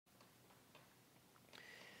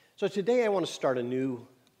So today I want to start a new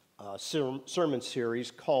sermon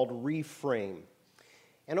series called Reframe.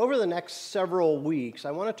 And over the next several weeks,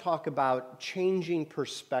 I want to talk about changing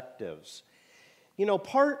perspectives. You know,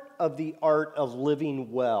 part of the art of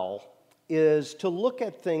living well is to look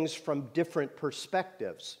at things from different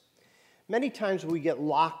perspectives. Many times we get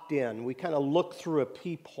locked in, we kind of look through a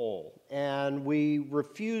peephole, and we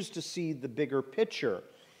refuse to see the bigger picture.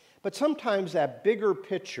 But sometimes that bigger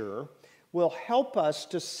picture will help us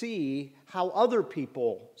to see how other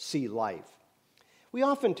people see life. We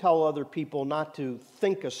often tell other people not to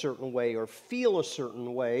think a certain way or feel a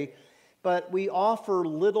certain way, but we offer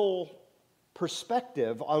little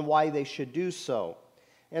perspective on why they should do so.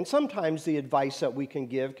 And sometimes the advice that we can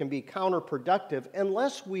give can be counterproductive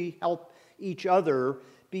unless we help each other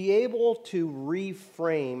be able to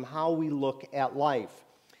reframe how we look at life.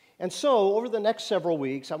 And so over the next several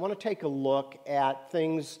weeks, I want to take a look at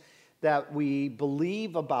things that we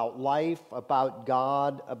believe about life, about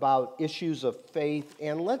God, about issues of faith,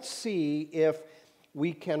 and let's see if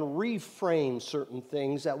we can reframe certain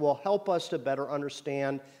things that will help us to better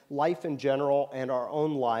understand life in general and our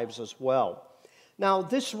own lives as well. Now,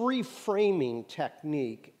 this reframing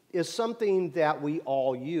technique is something that we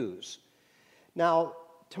all use. Now,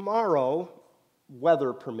 tomorrow,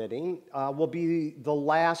 weather permitting, will be the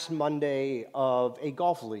last Monday of a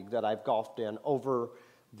golf league that I've golfed in over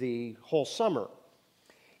the whole summer.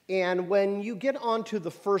 And when you get onto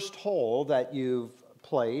the first hole that you've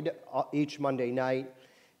played each Monday night,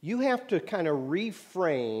 you have to kind of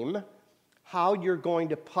reframe how you're going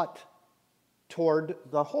to putt toward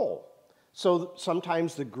the hole. So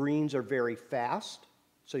sometimes the greens are very fast,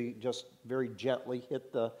 so you just very gently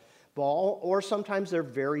hit the ball, or sometimes they're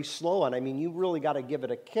very slow, and I mean, you really got to give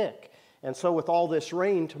it a kick. And so with all this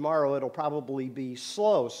rain tomorrow, it'll probably be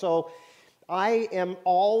slow. So I am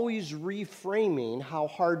always reframing how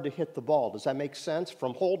hard to hit the ball. Does that make sense?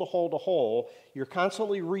 From hole to hole to hole, you're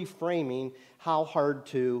constantly reframing how hard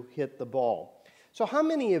to hit the ball. So how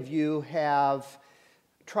many of you have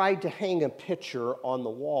tried to hang a picture on the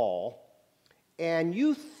wall and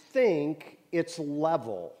you think it's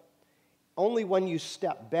level? Only when you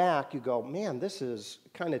step back, you go, man, this is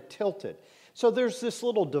kind of tilted. So there's this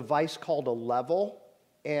little device called a level.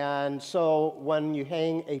 And so when you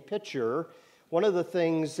hang a picture, one of the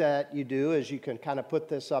things that you do is you can kind of put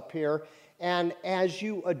this up here, and as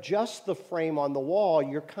you adjust the frame on the wall,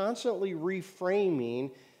 you're constantly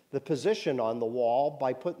reframing the position on the wall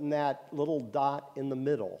by putting that little dot in the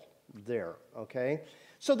middle there, okay?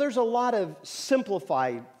 So there's a lot of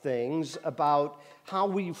simplified things about how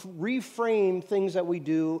we reframe things that we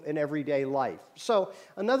do in everyday life. So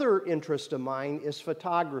another interest of mine is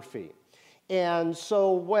photography. And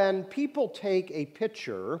so when people take a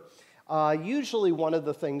picture, usually one of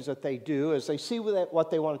the things that they do is they see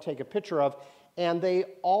what they want to take a picture of, and they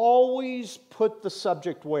always put the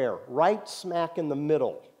subject where? Right smack in the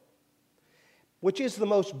middle, which is the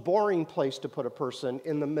most boring place to put a person,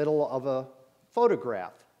 in the middle of a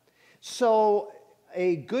photograph. So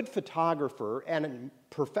a good photographer and a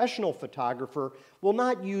professional photographer will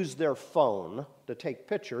not use their phone to take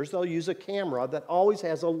pictures. They'll use a camera that always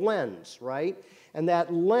has a lens, right? And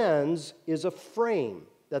that lens is a frame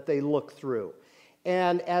that they look through.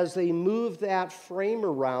 And as they move that frame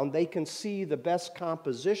around, they can see the best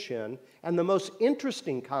composition and the most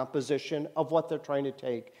interesting composition of what they're trying to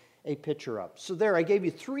take a picture of. So there, I gave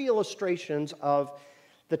you 3 illustrations of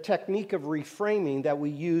the technique of reframing that we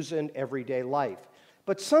use in everyday life.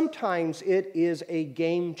 But sometimes it is a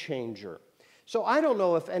game changer. So I don't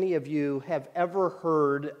know if any of you have ever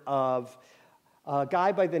heard of a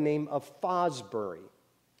guy by the name of Fosbury.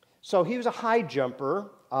 So he was a high jumper.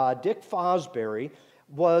 Dick Fosbury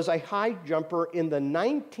was a high jumper in the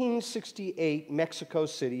 1968 Mexico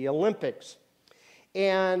City Olympics.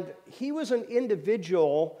 And he was an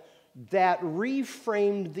individual that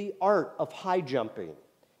reframed the art of high jumping.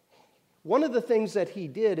 One of the things that he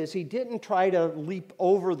did is he didn't try to leap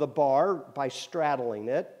over the bar by straddling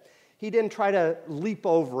it. He didn't try to leap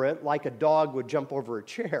over it like a dog would jump over a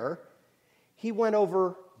chair. He went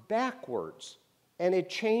over backwards, and it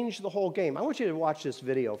changed the whole game. I want you to watch this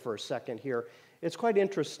video for a second here. It's quite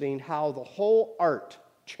interesting how the whole art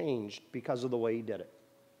changed because of the way he did it.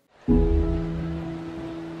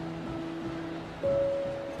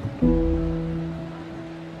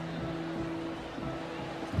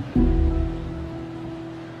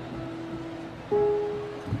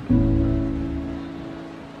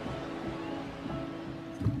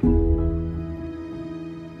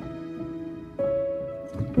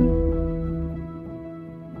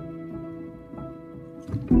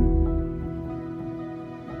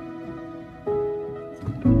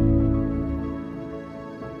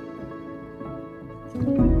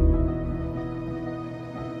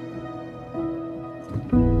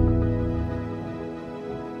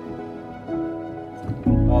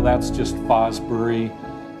 that's just Fosbury.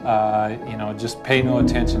 Just pay no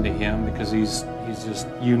attention to him because he's just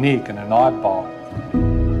unique and an oddball.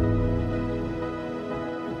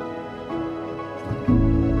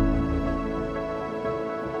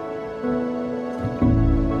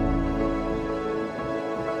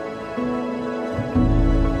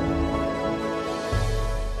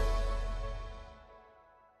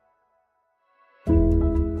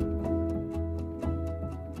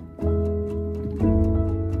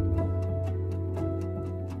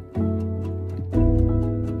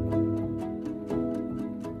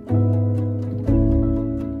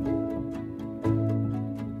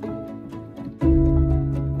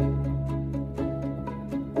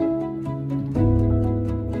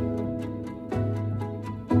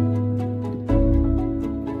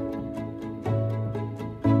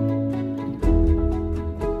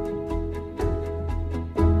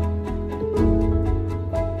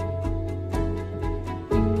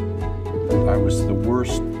 I was the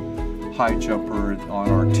worst high jumper on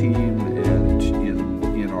our team and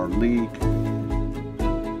in our league.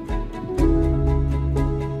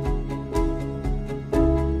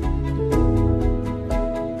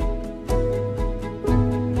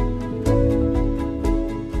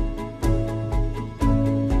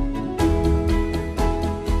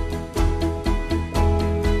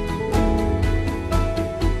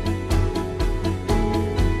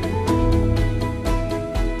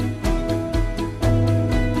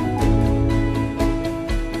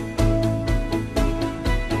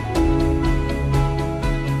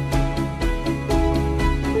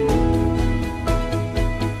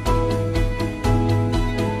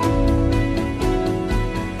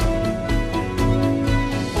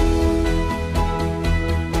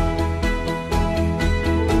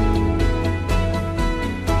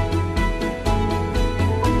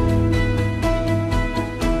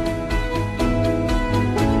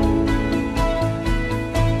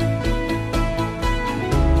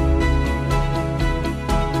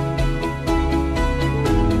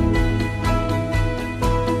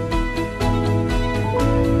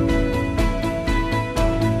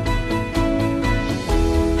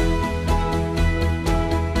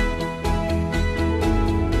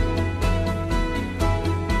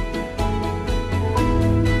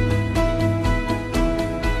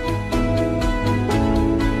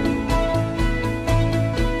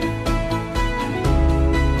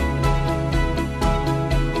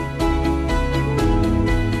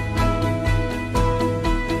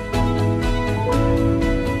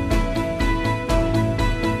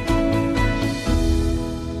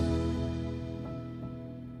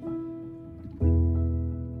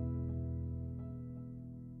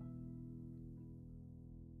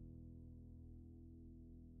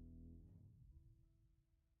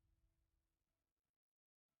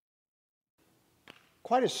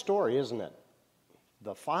 Quite a story, isn't it?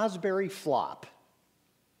 The Fosbury flop.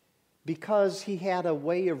 Because he had a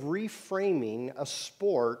way of reframing a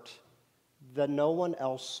sport that no one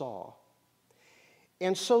else saw.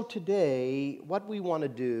 And so today, what we want to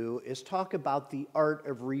do is talk about the art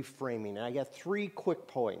of reframing. And I got 3 quick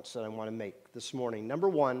points that I want to make this morning. Number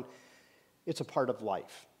 1, it's a part of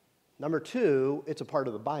life. Number 2, it's a part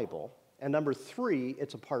of the Bible. And number 3,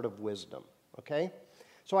 it's a part of wisdom, okay?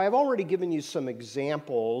 So I've already given you some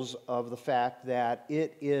examples of the fact that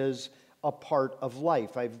it is a part of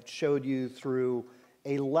life. I've showed you through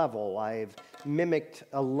a level. I've mimicked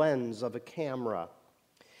a lens of a camera.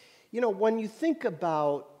 You know, when you think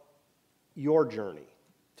about your journey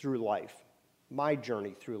through life, my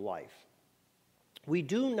journey through life, we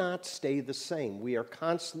do not stay the same. We are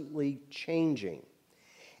constantly changing.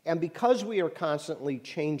 And because we are constantly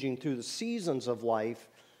changing through the seasons of life,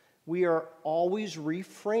 we are always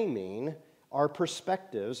reframing our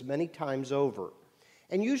perspectives many times over.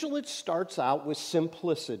 And usually it starts out with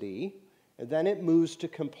simplicity, and then it moves to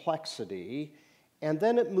complexity, and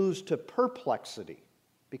then it moves to perplexity,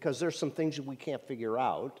 because there's some things that we can't figure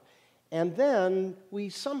out. And then we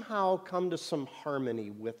somehow come to some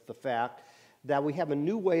harmony with the fact that we have a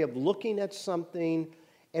new way of looking at something,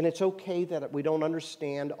 and it's okay that we don't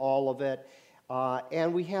understand all of it.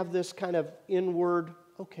 And we have this kind of inward,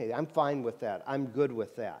 okay, I'm fine with that. I'm good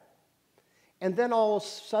with that. And then all of a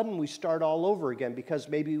sudden we start all over again because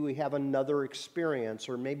maybe we have another experience,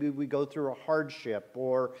 or maybe we go through a hardship,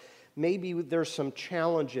 or maybe there's some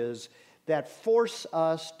challenges that force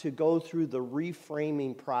us to go through the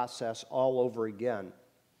reframing process all over again.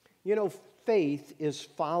 You know, faith is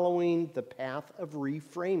following the path of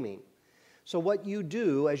reframing. So what you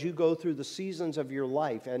do as you go through the seasons of your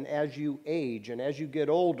life, and as you age, and as you get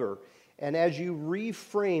older, and as you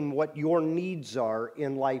reframe what your needs are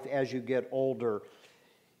in life as you get older,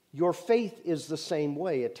 Your faith is the same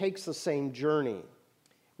way. It takes the same journey.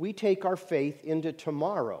 We take our faith into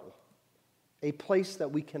tomorrow, a place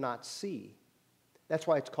that we cannot see. That's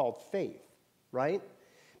why it's called faith, right?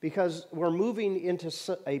 Because we're moving into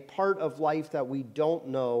a part of life that we don't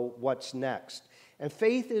know what's next. And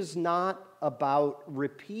faith is not about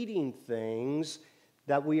repeating things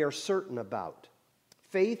that we are certain about.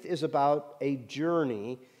 Faith is about a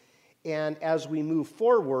journey, and as we move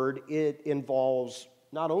forward, it involves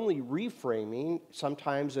not only reframing,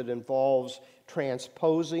 sometimes it involves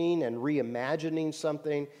transposing and reimagining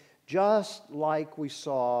something, just like we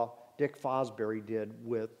saw Dick Fosbury did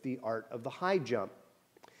with the art of the high jump.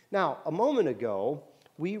 Now, a moment ago,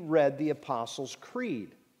 we read the Apostles'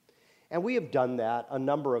 Creed. And we have done that a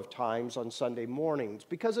number of times on Sunday mornings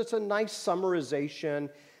because it's a nice summarization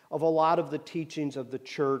of a lot of the teachings of the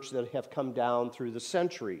church that have come down through the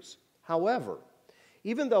centuries. However,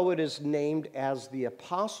 even though it is named as the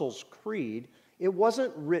Apostles' Creed, it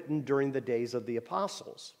wasn't written during the days of the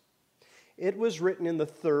apostles. It was written in the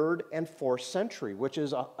 3rd and 4th century, which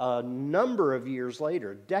is a number of years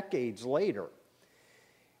later, decades later.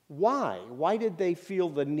 Why? Why did they feel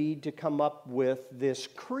the need to come up with this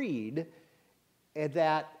creed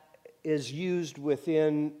that is used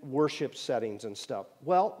within worship settings and stuff?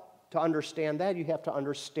 Well, to understand that, you have to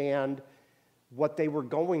understand what they were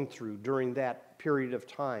going through during that period of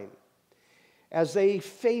time. As they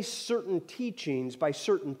faced certain teachings by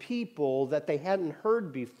certain people that they hadn't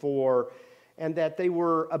heard before and that they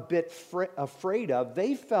were a bit afraid of,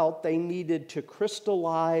 they felt they needed to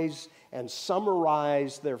crystallize and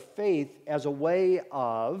summarize their faith as a way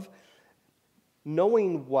of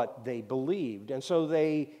knowing what they believed. And so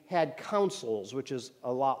they had councils, which is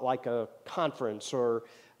a lot like a conference or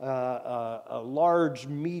a large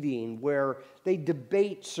meeting where they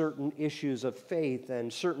debate certain issues of faith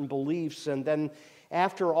and certain beliefs, and then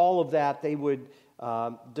after all of that, they would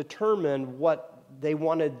determine what they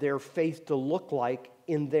wanted their faith to look like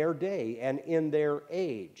in their day and in their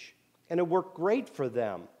age. And it worked great for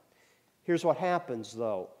them. Here's what happens,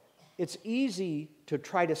 though. It's easy to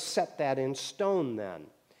try to set that in stone then.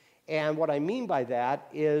 And what I mean by that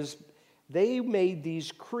is they made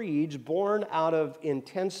these creeds born out of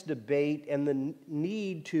intense debate and the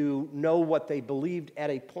need to know what they believed at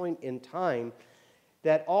a point in time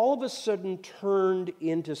that all of a sudden turned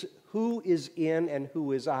into who is in and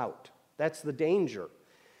who is out. That's the danger,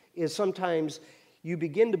 is sometimes you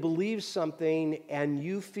begin to believe something and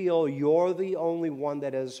you feel you're the only one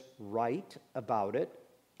that is right about it,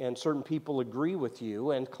 and certain people agree with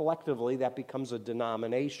you, and collectively that becomes a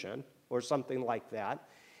denomination or something like that.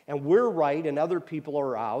 And we're right and other people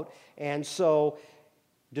are out, and so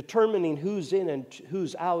determining who's in and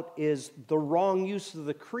who's out is the wrong use of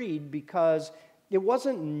the creed because it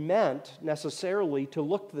wasn't meant necessarily to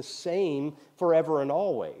look the same forever and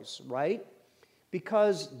always, right?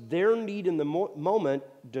 Because their need in the moment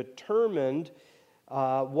determined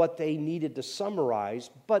what they needed to summarize,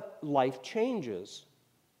 but life changes.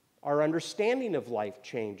 Our understanding of life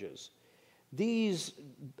changes. These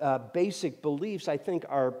basic beliefs, I think,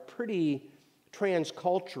 are pretty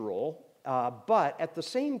transcultural, but at the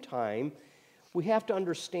same time, we have to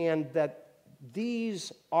understand that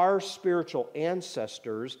these, our spiritual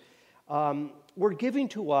ancestors, were giving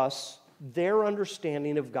to us their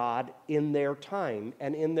understanding of God in their time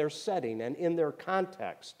and in their setting and in their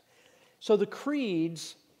context. So the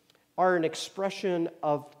creeds are an expression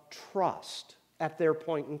of trust at their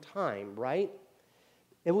point in time, right?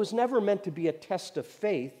 It was never meant to be a test of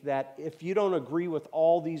faith that if you don't agree with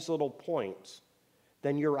all these little points,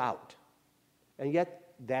 then you're out. And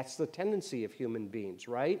yet, that's the tendency of human beings,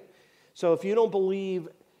 right? So if you don't believe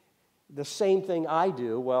the same thing I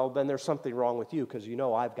do, well, then there's something wrong with you because you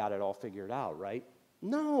know I've got it all figured out, right?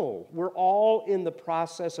 No, we're all in the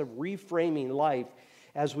process of reframing life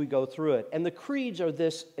as we go through it. And the creeds are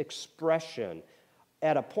this expression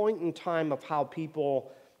at a point in time of how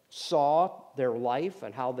people saw their life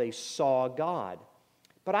and how they saw God.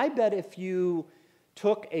 But I bet if you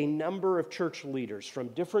took a number of church leaders from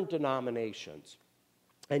different denominations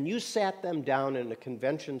and you sat them down in a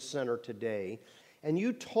convention center today and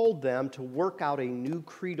you told them to work out a new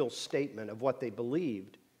creedal statement of what they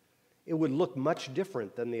believed, it would look much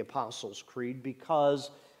different than the Apostles' Creed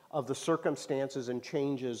because of the circumstances and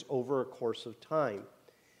changes over a course of time.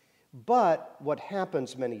 But what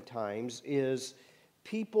happens many times is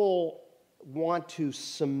people want to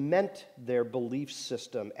cement their belief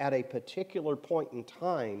system at a particular point in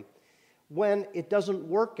time when it doesn't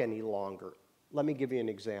work any longer. Let me give you an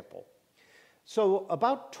example. So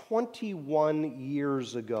about 21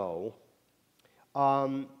 years ago,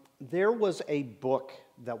 there was a book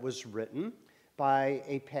that was written by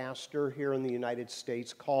a pastor here in the United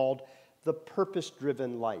States called The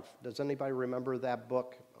Purpose-Driven Life. Does anybody remember that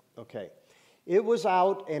book? Okay. It was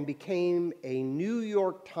out and became a New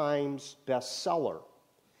York Times bestseller.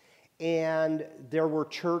 And there were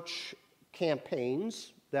church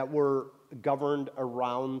campaigns that were governed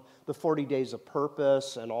around the 40 Days of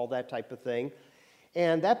Purpose and all that type of thing.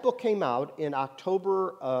 And that book came out in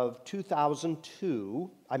October of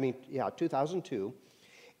 2002,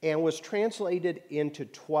 and was translated into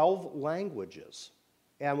 12 languages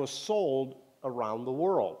and was sold around the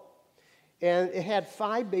world. And it had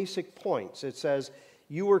 5 basic points. It says,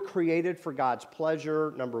 you were created for God's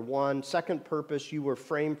pleasure, number 1. Second purpose, you were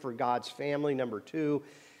framed for God's family, number 2.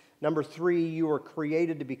 Number 3, you were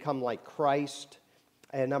created to become like Christ.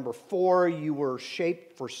 And number 4, you were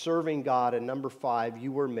shaped for serving God. And number 5,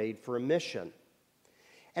 you were made for a mission.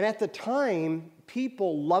 And at the time,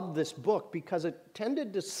 people loved this book because it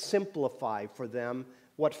tended to simplify for them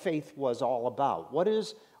what faith was all about. What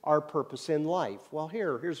is our purpose in life? Well,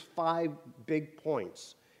 here's 5 big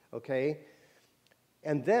points, okay?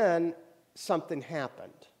 And then something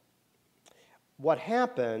happened. What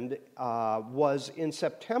happened was in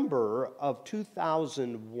September of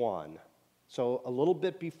 2001, so a little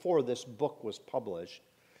bit before this book was published,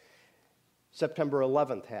 September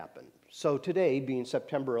 11th happened. So today, being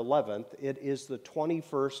September 11th, it is the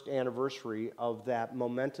 21st anniversary of that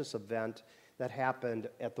momentous event that happened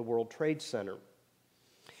at the World Trade Center.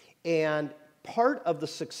 And part of the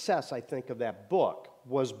success, I think, of that book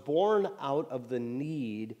was born out of the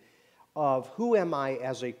need of who am I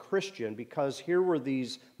as a Christian, because here were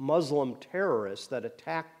these Muslim terrorists that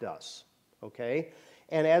attacked us, okay?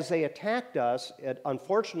 And as they attacked us, it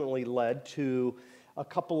unfortunately led to a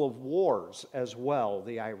couple of wars as well,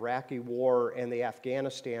 the Iraqi war and the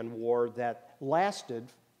Afghanistan war that lasted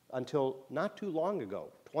until not too long ago,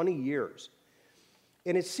 20 years.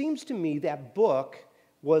 And it seems to me that book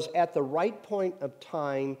was at the right point of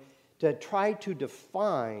time to try to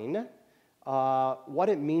define what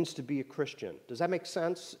it means to be a Christian. Does that make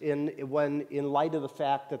sense? In light of the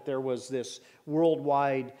fact that there was this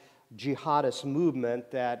worldwide jihadist movement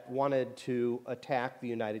that wanted to attack the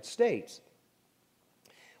United States.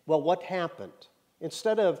 Well, what happened?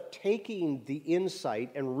 Instead of taking the insight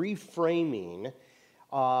and reframing,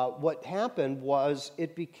 what happened was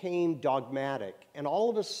it became dogmatic. And all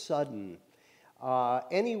of a sudden,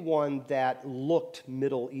 anyone that looked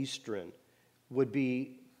Middle Eastern would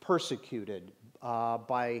be persecuted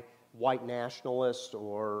by white nationalists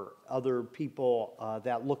or other people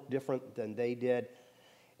that looked different than they did.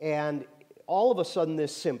 And all of a sudden,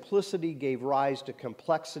 this simplicity gave rise to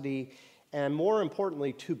complexity, and more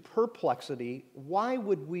importantly, to perplexity. Why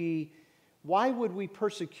would we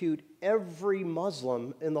persecute every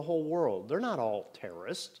Muslim in the whole world? They're not all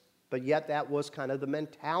terrorists, but yet that was kind of the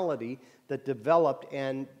mentality that developed.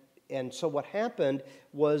 And so what happened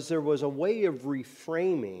was there was a way of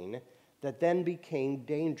reframing that then became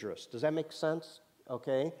dangerous. Does that make sense?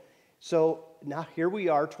 Okay? So now here we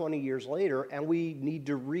are 20 years later, and we need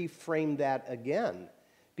to reframe that again,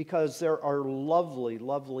 because there are lovely,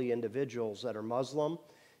 lovely individuals that are Muslim.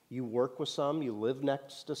 You work with some, you live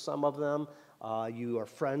next to some of them, you are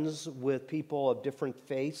friends with people of different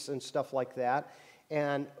faiths and stuff like that.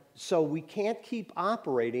 And so we can't keep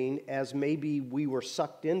operating as maybe we were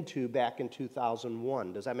sucked into back in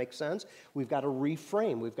 2001. Does that make sense? We've got to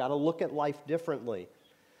reframe. We've got to look at life differently.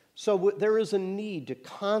 So there is a need to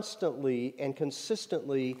constantly and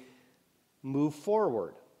consistently move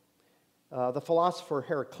forward. The philosopher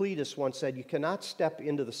Heraclitus once said, you cannot step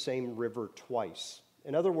into the same river twice.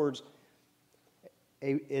 In other words,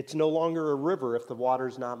 it's no longer a river if the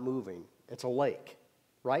water's not moving. It's a lake,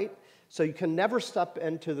 right? So you can never step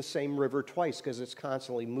into the same river twice because it's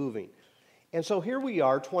constantly moving. And so here we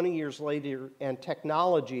are 20 years later, and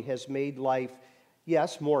technology has made life,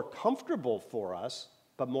 yes, more comfortable for us,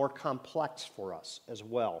 but more complex for us as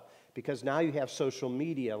well. Because now you have social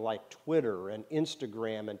media like Twitter and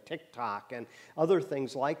Instagram and TikTok and other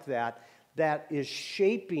things like that that is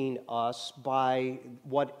shaping us by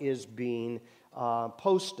what is being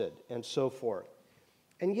posted and so forth.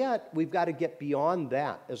 And yet, we've got to get beyond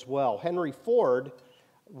that as well. Henry Ford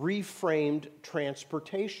reframed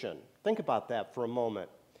transportation. Think about that for a moment.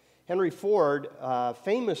 Henry Ford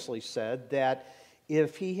famously said that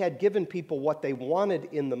if he had given people what they wanted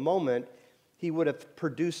in the moment, he would have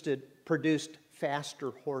produced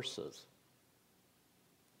faster horses.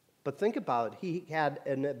 But think about it, he had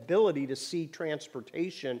an ability to see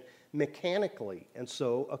transportation mechanically, and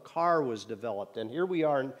so a car was developed. And here we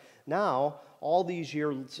are now, all these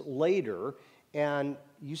years later, and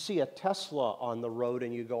you see a Tesla on the road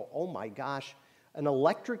and you go, oh my gosh, an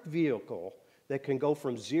electric vehicle that can go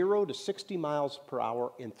from 0 to 60 miles per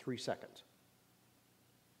hour in 3 seconds.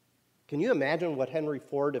 Can you imagine what Henry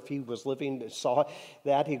Ford, if he was living, saw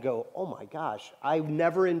that, he'd go, oh my gosh, I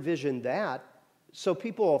never envisioned that. So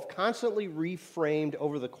people have constantly reframed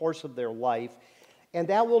over the course of their life, and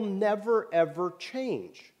that will never, ever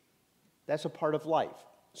change. That's a part of life.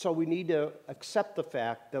 So we need to accept the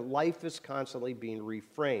fact that life is constantly being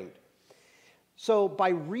reframed. So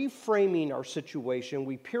by reframing our situation,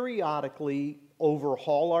 we periodically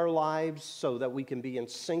overhaul our lives so that we can be in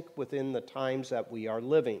sync within the times that we are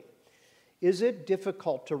living. Is it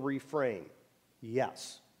difficult to reframe?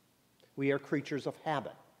 Yes. We are creatures of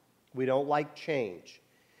habit. We don't like change.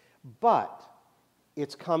 But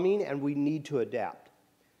it's coming and we need to adapt.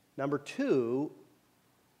 Number two,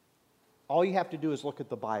 all you have to do is look at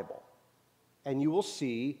the Bible, and you will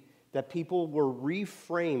see that people were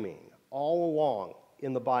reframing all along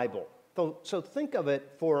in the Bible. So think of it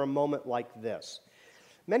for a moment like this.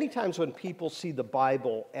 Many times when people see the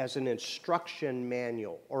Bible as an instruction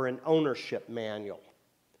manual or an ownership manual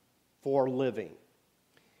for living,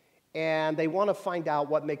 and they want to find out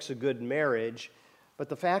what makes a good marriage, but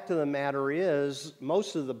the fact of the matter is,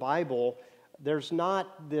 most of the Bible, there's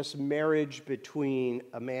not this marriage between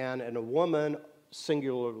a man and a woman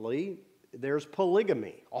singularly. There's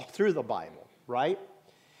polygamy all through the Bible, right?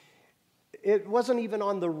 It wasn't even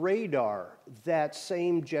on the radar that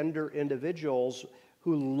same gender individuals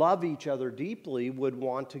who love each other deeply would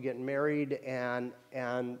want to get married and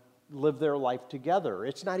live their life together.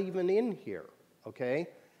 It's not even in here, okay?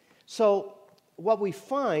 So what we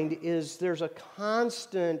find is there's a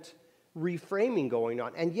constant reframing going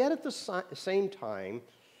on, and yet at the same time,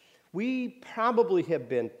 we probably have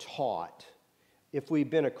been taught, if we've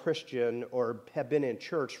been a Christian or have been in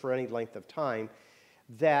church for any length of time,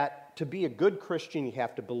 that to be a good Christian, you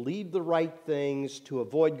have to believe the right things. To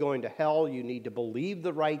avoid going to hell, you need to believe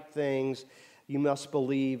the right things. You must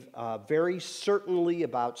believe very certainly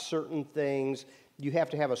about certain things. You have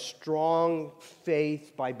to have a strong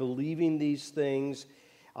faith by believing these things.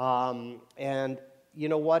 And you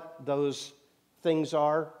know what those things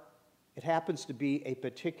are? It happens to be a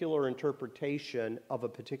particular interpretation of a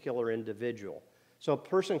particular individual. So a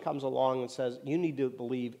person comes along and says, you need to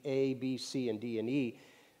believe A, B, C, and D, and E.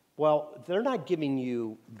 Well, they're not giving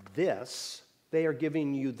you this. They are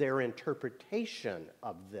giving you their interpretation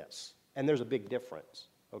of this. And there's a big difference,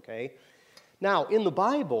 okay? Now, in the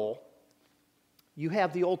Bible, you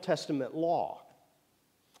have the Old Testament law.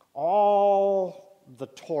 All the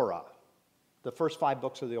Torah, the first 5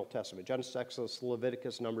 books of the Old Testament, Genesis, Exodus,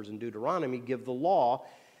 Leviticus, Numbers, and Deuteronomy, give the law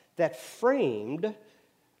that framed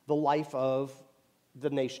the life of the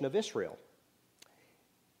nation of Israel.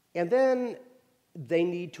 And then they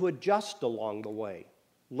need to adjust along the way.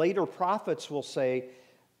 Later prophets will say,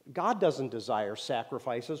 God doesn't desire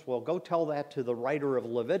sacrifices. Well, go tell that to the writer of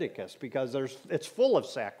Leviticus, because it's full of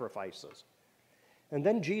sacrifices. And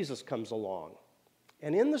then Jesus comes along.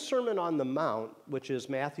 And in the Sermon on the Mount, which is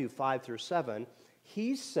Matthew 5 through 7,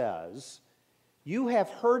 he says, you have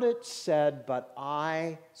heard it said, but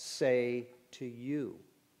I say to you.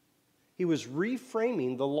 He was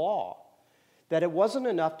reframing the law, that it wasn't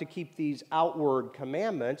enough to keep these outward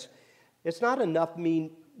commandments. It's not enough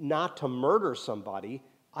me not to murder somebody.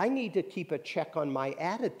 I need to keep a check on my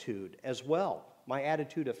attitude as well, my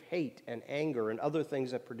attitude of hate and anger and other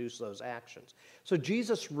things that produce those actions. So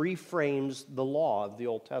Jesus reframes the law of the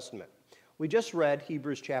Old Testament. We just read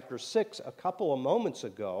Hebrews chapter 6 a couple of moments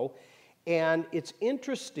ago, and it's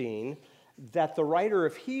interesting that the writer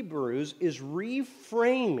of Hebrews is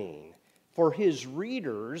reframing for his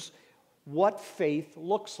readers what faith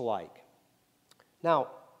looks like. Now,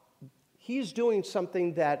 he's doing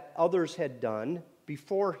something that others had done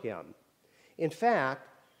before him. In fact,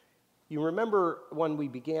 you remember when we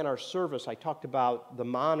began our service, I talked about the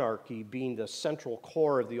monarchy being the central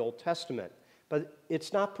core of the Old Testament, but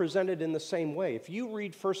it's not presented in the same way. If you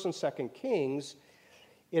read 1st and 2nd Kings,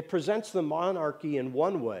 it presents the monarchy in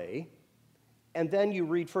one way, and then you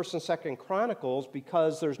read 1st and 2nd Chronicles,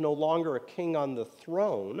 because there's no longer a king on the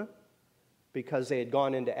throne, because they had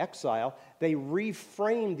gone into exile, they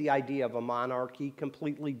reframed the idea of a monarchy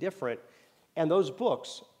completely different. And those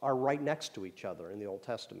books are right next to each other in the Old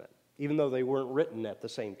Testament, even though they weren't written at the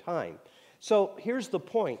same time. So here's the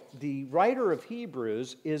point. The writer of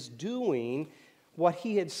Hebrews is doing what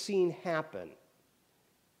he had seen happen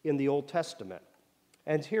in the Old Testament.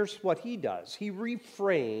 And here's what he does. He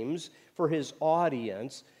reframes for his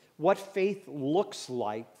audience what faith looks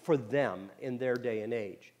like for them in their day and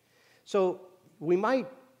age. So we might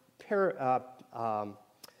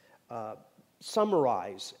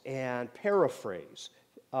summarize and paraphrase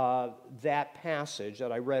that passage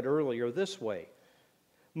that I read earlier this way.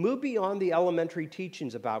 Move beyond the elementary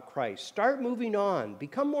teachings about Christ. Start moving on.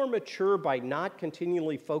 Become more mature by not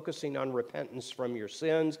continually focusing on repentance from your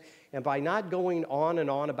sins, and by not going on and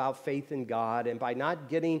on about faith in God, and by not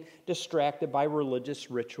getting distracted by religious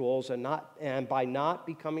rituals, and by not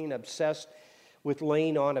becoming obsessed with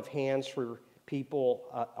laying on of hands for people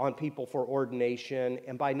on people for ordination,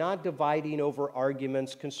 and by not dividing over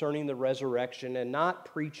arguments concerning the resurrection and not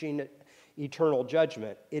preaching eternal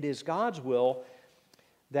judgment. It is God's will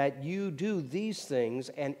that you do these things,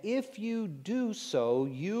 and if you do so,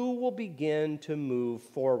 you will begin to move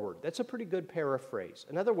forward. That's a pretty good paraphrase.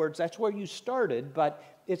 In other words, that's where you started, but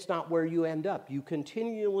it's not where you end up. You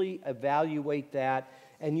continually evaluate that,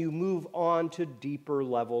 and you move on to deeper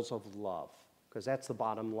levels of love, because that's the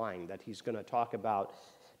bottom line that he's going to talk about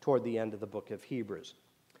toward the end of the book of Hebrews.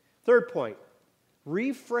 Third point,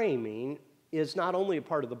 reframing is not only a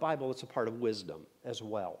part of the Bible, it's a part of wisdom as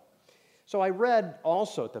well. So I read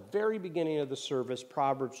also at the very beginning of the service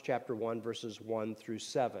Proverbs chapter 1, verses 1 through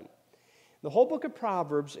 7. The whole book of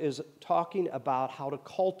Proverbs is talking about how to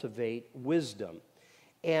cultivate wisdom.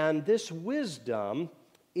 And this wisdom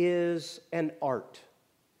is an art.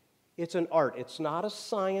 It's an art. It's not a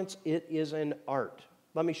science. It is an art.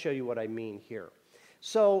 Let me show you what I mean here.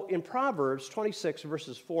 So in Proverbs 26,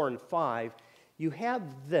 verses 4 and 5, you have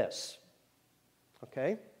this.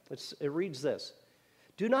 Okay? It reads this.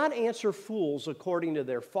 Do not answer fools according to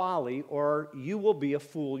their folly, or you will be a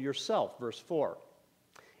fool yourself. Verse 4.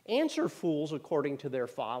 Answer fools according to their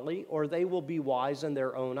folly, or they will be wise in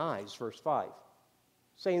their own eyes. Verse 5.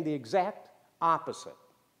 Saying the exact opposite.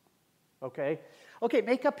 Okay? Okay,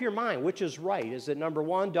 make up your mind. Which is right? Is it number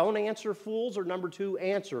 1, don't answer fools, or number 2,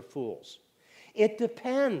 answer fools? It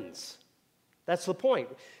depends. That's the point.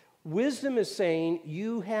 Wisdom is saying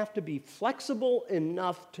you have to be flexible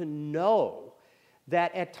enough to know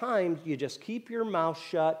that at times you just keep your mouth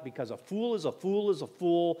shut, because a fool is a fool is a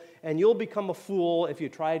fool, and you'll become a fool if you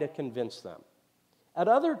try to convince them. At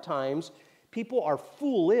other times, people are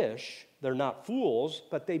foolish. They're not fools,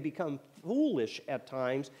 but they become foolish at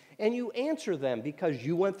times, and you answer them because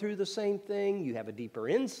you went through the same thing, you have a deeper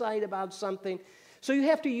insight about something. So you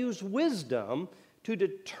have to use wisdom to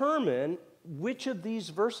determine which of these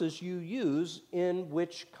verses you use in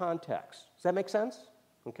which context. Does that make sense?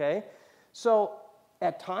 Okay? So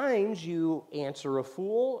at times you answer a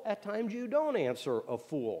fool, at times you don't answer a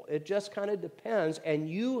fool. It just kind of depends, and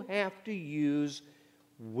you have to use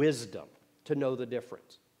wisdom to know the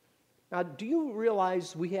difference. Now, do you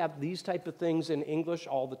realize we have these type of things in English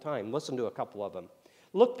all the time? Listen to a couple of them.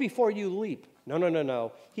 Look before you leap.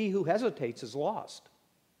 No. He who hesitates is lost.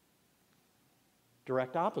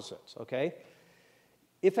 Direct opposites, okay?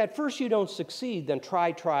 If at first you don't succeed, then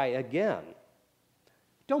try again.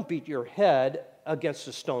 Don't beat your head against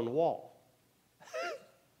a stone wall.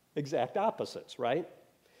 Exact opposites, right?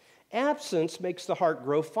 Absence makes the heart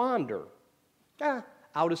grow fonder.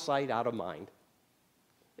 Out of sight, out of mind.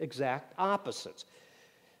 Exact opposites.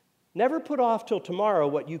 Never put off till tomorrow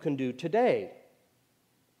what you can do today.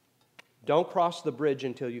 Don't cross the bridge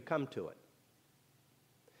until you come to it.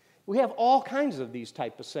 We have all kinds of these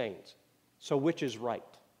type of sayings. So which is right?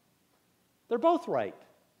 They're both right.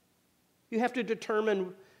 You have to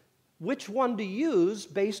determine which one to use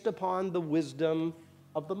based upon the wisdom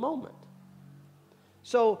of the moment.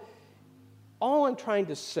 So all I'm trying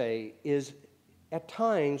to say is at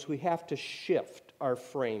times we have to shift our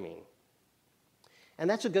framing. And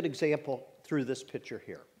that's a good example through this picture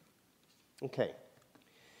here. Okay.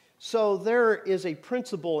 So there is a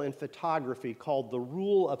principle in photography called the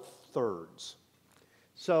rule of thirds.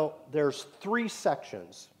 So there's 3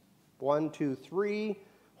 sections. 1, 2, 3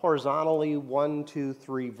 horizontally, 1, 2,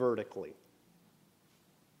 3 vertically.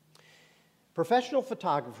 Professional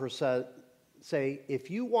photographers say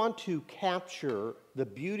if you want to capture the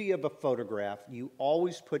beauty of a photograph, you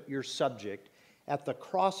always put your subject at the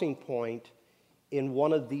crossing point in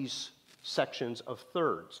one of these sections of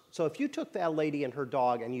thirds. So if you took that lady and her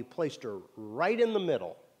dog and you placed her right in the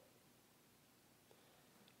middle,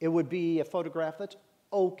 it would be a photograph that's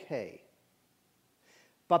okay.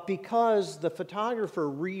 But because the photographer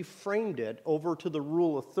reframed it over to the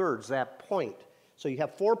rule of thirds, that point, so you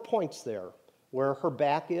have 4 points there where her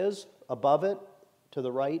back is, above it, to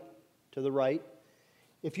the right, to the right.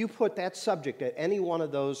 If you put that subject at any one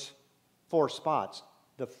of those 4 spots,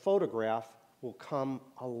 the photograph will come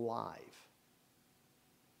alive.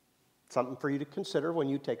 Something for you to consider when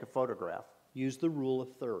you take a photograph. Use the rule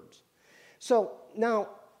of thirds. So now,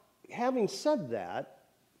 having said that,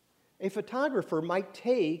 a photographer might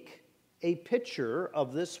take a picture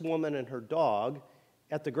of this woman and her dog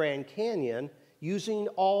at the Grand Canyon using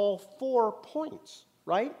all 4 points,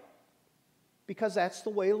 right? Because that's the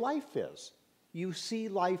way life is. You see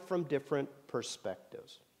life from different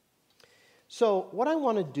perspectives. So what I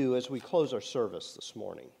want to do as we close our service this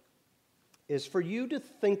morning is for you to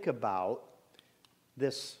think about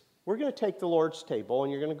this. We're going to take the Lord's table,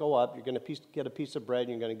 and you're going to go up, you're going to get a piece of bread, and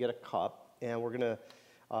you're going to get a cup, and we're going to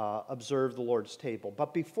observe the Lord's table.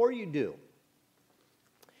 But before you do,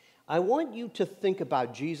 I want you to think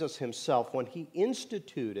about Jesus himself. When he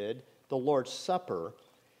instituted the Lord's Supper,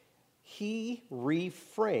 he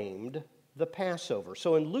reframed the Passover.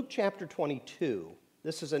 So in Luke chapter 22,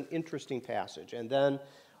 this is an interesting passage, and then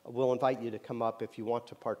we'll invite you to come up if you want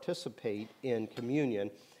to participate in communion.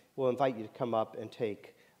 We'll invite you to come up and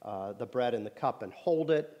take the bread and the cup and hold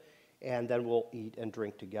it, and then we'll eat and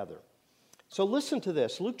drink together. So listen to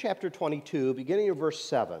this, Luke chapter 22, beginning of verse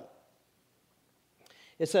 7.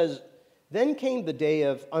 It says, "Then came the day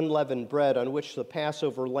of unleavened bread on which the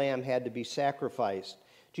Passover lamb had to be sacrificed.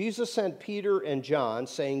 Jesus sent Peter and John,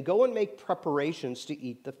 saying, 'Go and make preparations to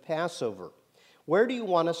eat the Passover.' 'Where do you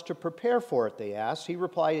want us to prepare for it?' they asked. He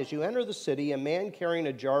replied, 'As you enter the city, a man carrying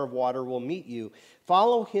a jar of water will meet you.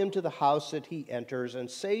 Follow him to the house that he enters,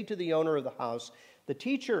 and say to the owner of the house, the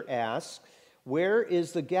teacher asks, where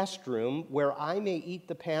is the guest room where I may eat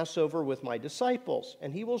the Passover with my disciples?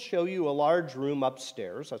 And he will show you a large room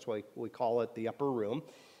upstairs,'" that's why we call it the upper room,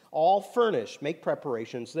 "'all furnished. Make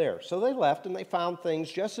preparations there.' So they left, and they found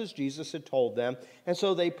things just as Jesus had told them, and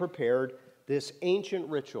so they prepared this ancient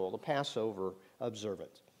ritual, the Passover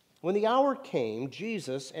observance. When the hour came,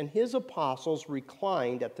 Jesus and his apostles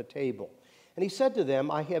reclined at the table. And he said to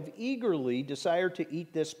them, 'I have eagerly desired to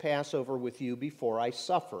eat this Passover with you before I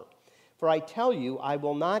suffer. For I tell you, I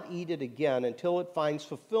will not eat it again until it finds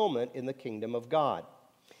fulfillment in the kingdom of God.'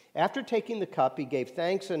 After taking the cup, he gave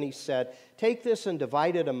thanks and he said, 'Take this and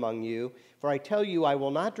divide it among you. For I tell you, I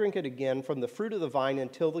will not drink it again from the fruit of the vine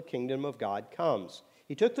until the kingdom of God comes.'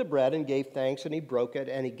 He took the bread and gave thanks, and he broke it,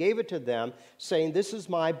 and he gave it to them, saying, 'This is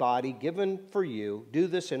my body given for you. Do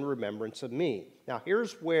this in remembrance of me.'" Now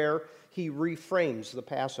here's where he reframes the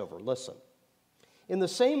Passover. Listen. "In the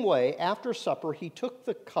same way, after supper, he took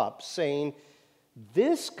the cup, saying,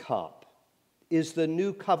 'This cup is the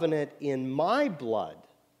new covenant in my blood,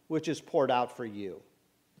 which is poured out for you.'"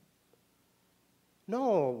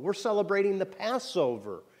 No, we're celebrating the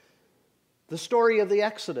Passover, the story of the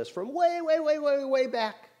Exodus from way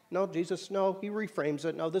back. No, Jesus, no, he reframes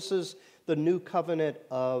it. No, this is the new covenant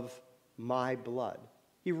of my blood.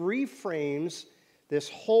 He reframes this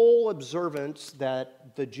whole observance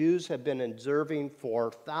that the Jews have been observing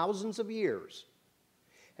for thousands of years.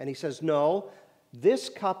 And he says, no, this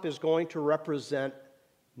cup is going to represent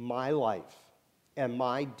my life and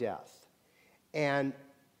my death. And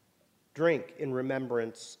drink in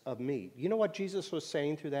remembrance of me. You know what Jesus was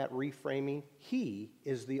saying through that reframing? He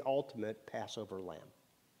is the ultimate Passover lamb.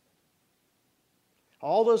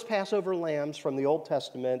 All those Passover lambs from the Old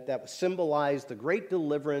Testament that symbolized the great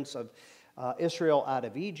deliverance of Israel out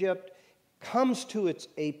of Egypt comes to its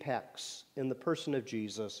apex in the person of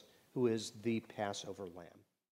Jesus, who is the Passover lamb.